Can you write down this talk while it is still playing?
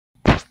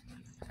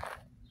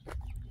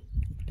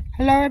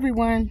Hello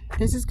everyone,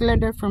 this is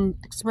Glenda from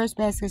Express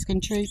Baskets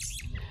and Treats.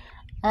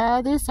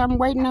 I'm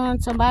waiting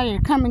on somebody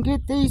to come and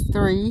get these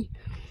 3,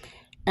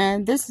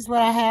 and this is what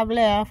I have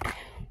left.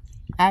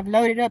 I've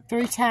loaded up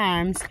 3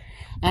 times,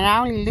 and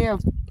I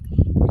live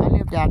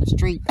down the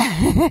street,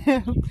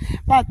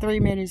 about 3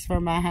 minutes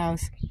from my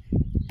house.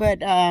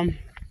 But I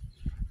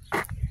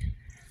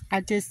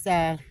just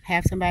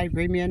have somebody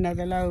bring me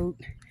another load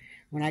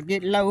when I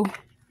get low,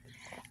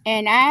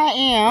 and I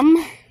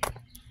am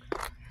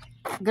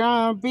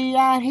gonna be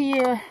out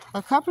here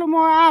a couple of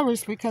more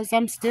hours because I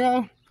don't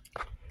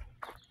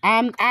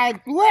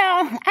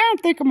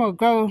think I'm gonna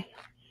go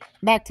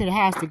back to the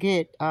house to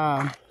get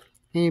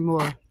any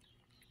more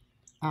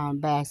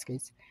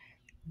baskets.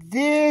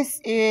 Let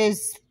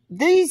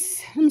me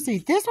see,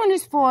 this one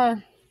is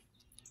for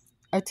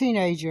a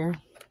teenager.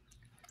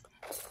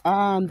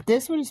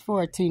 This one is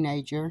for a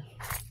teenager.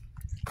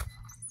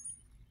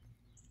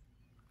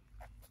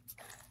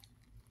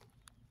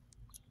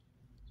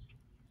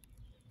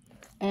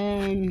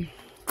 And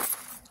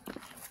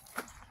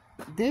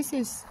this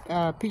is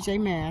PJ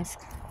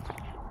Masks.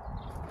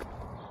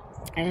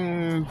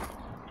 And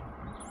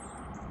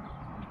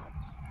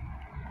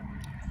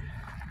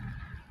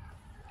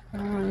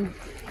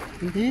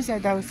these are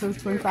those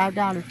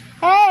 $25.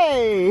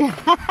 Hey!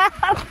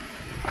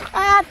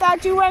 I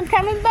thought you weren't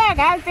coming back.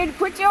 I was going to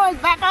put yours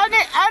back on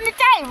the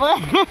table.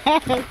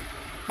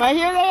 But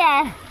here they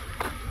are.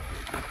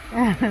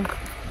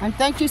 And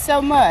thank you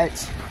so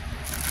much.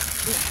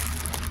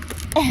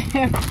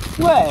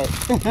 What?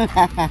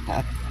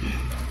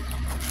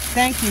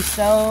 Thank you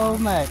so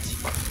much.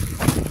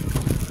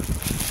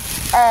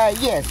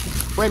 Yes.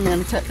 Wait a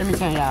minute. Let me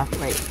turn it off.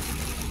 Wait.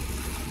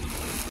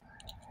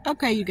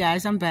 Okay, you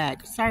guys, I'm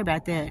back. Sorry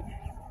about that.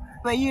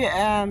 But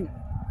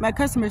my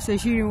customer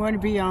says you didn't want to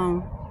be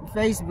on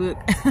Facebook.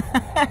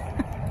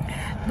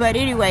 But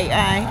anyway,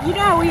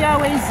 we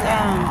always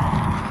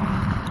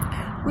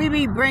we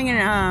be bringing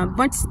a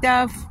bunch of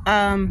stuff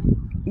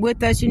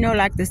with us,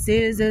 like the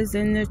scissors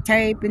and the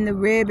tape and the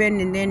ribbon,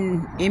 and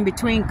then in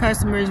between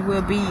customers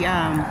will be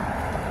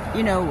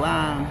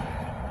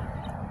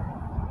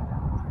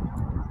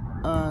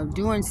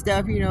doing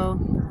stuff,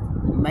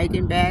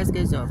 making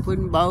baskets or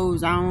putting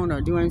bows on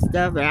or doing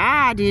stuff. And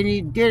I didn't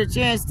even get a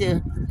chance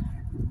to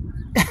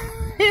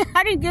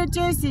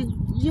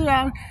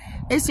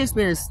it's just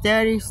been a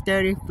steady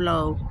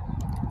flow.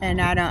 And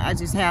I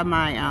just have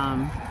my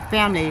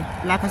family.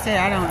 Like I said,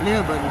 I don't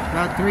live but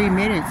about 3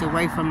 minutes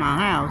away from my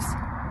house.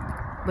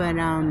 But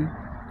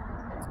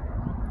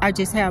I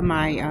just have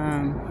my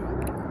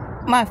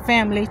my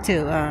family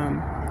to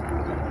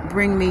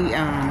bring me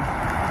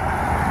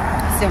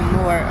some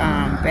more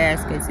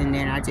baskets, and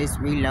then I just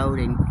reload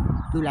and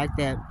do like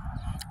that.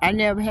 I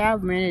never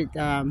have rented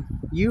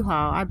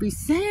U-Haul. I be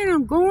saying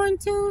I'm going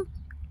to,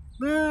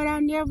 but I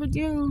never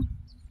do.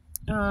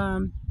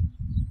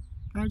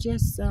 I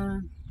just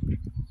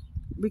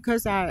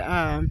because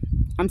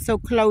I'm so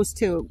close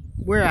to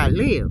where I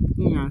live,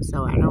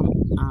 so I don't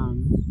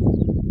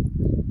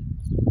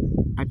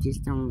I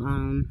just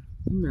don't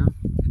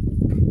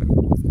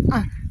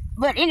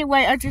but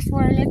anyway, I just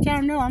want to let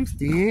y'all know I'm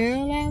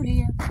still out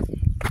here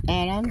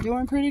and I'm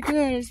doing pretty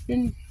good. It's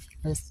been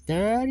a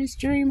steady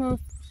stream of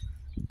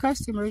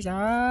customers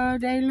all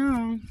day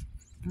long.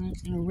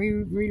 We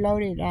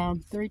reloaded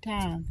 3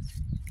 times.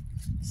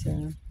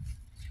 So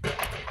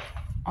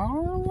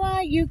all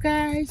right, you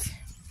guys,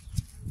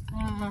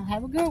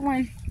 have a good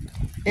one.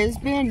 It's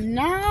been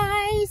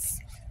nice.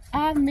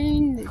 I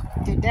mean,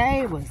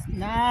 today was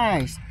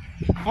nice.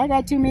 I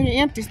got too many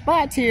empty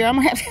spots here. I'm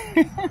gonna have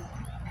to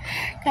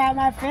call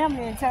my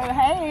family and tell them,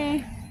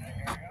 hey,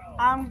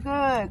 I'm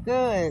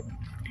good.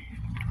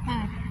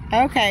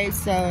 Okay,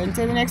 so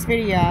until the next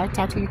video, I'll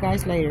talk to you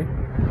guys later.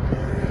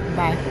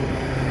 Bye.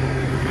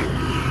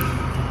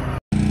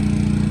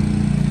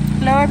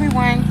 Hello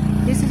everyone,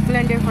 this is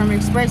Glenda from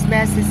Express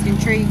Baskets and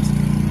Treats.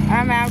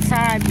 I'm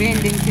outside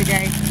vending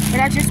today, but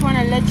I just want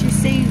to let you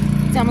see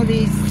some of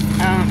these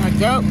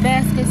adult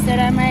baskets that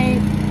I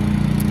made.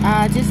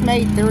 I just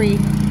made 3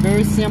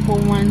 very simple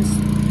ones.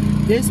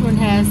 This one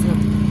has a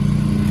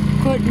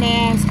foot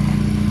mask,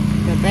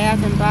 the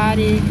Bath and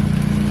Body,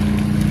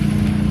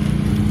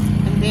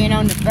 and then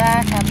on the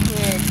back I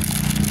put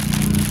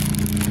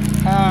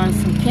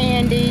some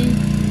candy,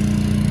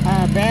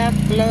 bath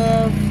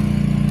glove,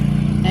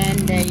 and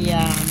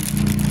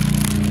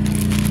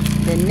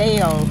the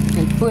nail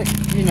and foot,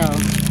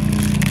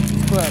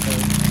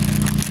 scrubbers.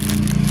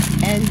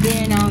 And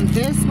then on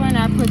this one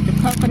I put the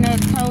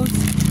coconut toast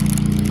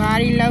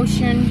body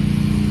lotion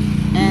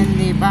and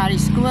the body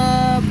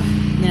scrub.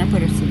 Then I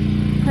put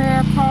some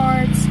prayer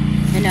cards,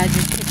 and I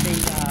just put the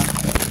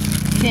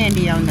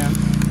candy on the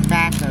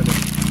back of it.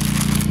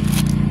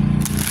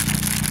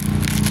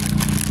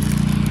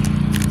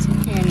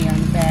 Some candy on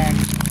the back.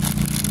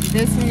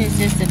 This one is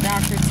just a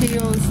Dr.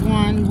 Teal's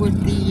one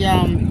with the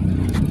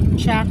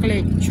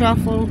chocolate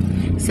truffle,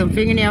 some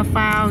fingernail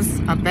files,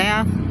 a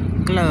bath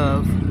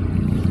glove.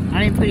 I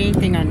didn't put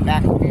anything on the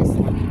back of this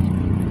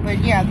one. But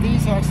yeah,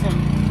 these are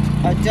some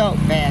adult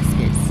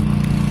baskets.